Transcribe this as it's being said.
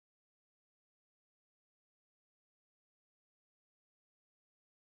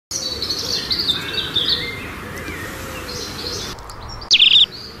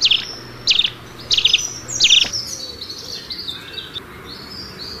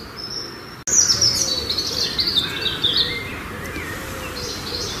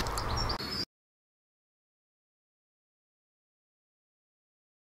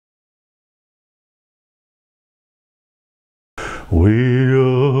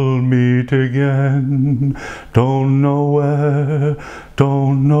we'll meet again. Don't know where,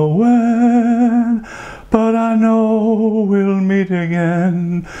 don't know when, but I know we'll meet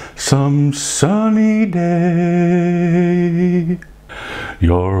again some sunny day.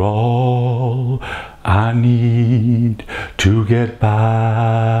 You're all I need to get by.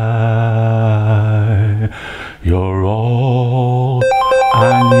 You're all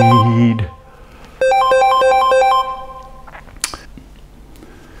I need.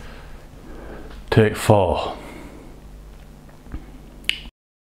 Take 4.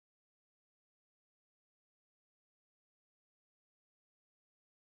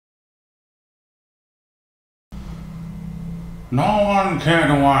 No one cared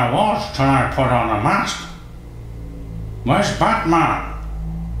who I was till I put on a mask. Where's Batman?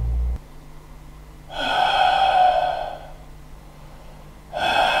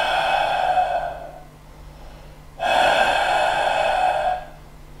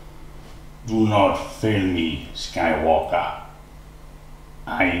 Do not fail me, Skywalker.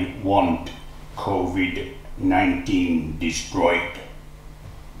 I want COVID-19 destroyed.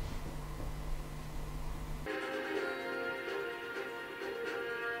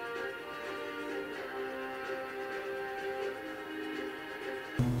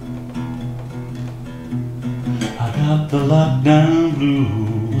 I got the lockdown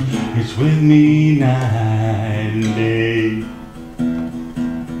blues, it's with me night and day.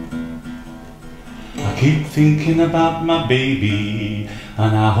 I keep thinking about my baby,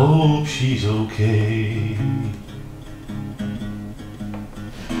 and I hope she's okay.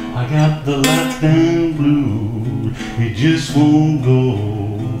 I got the lockdown blues, it just won't go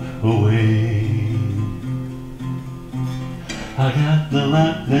away. I got the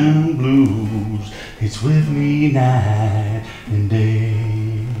lockdown blues, it's with me night and day.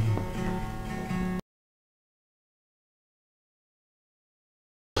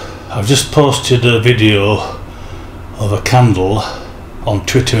 I've just posted a video of a candle on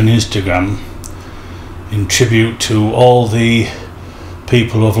Twitter and Instagram in tribute to all the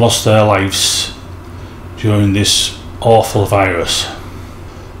people who have lost their lives during this awful virus.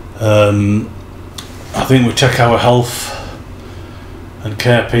 I think we take our health and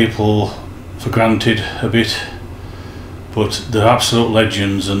care people for granted a bit, but they're absolute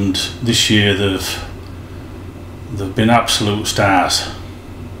legends, and this year they've been absolute stars.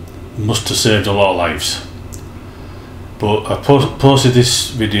 Must have saved a lot of lives. But I posted this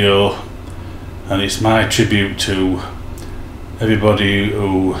video, and it's my tribute to everybody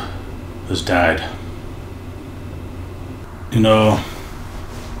who has died. You know,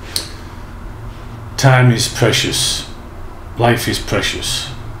 time is precious, life is precious.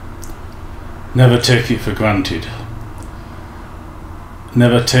 Never take it for granted.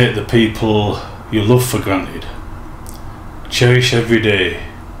 Never take the people you love for granted. Cherish every day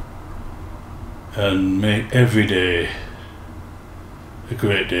and make every day a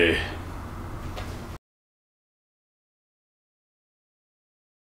great day.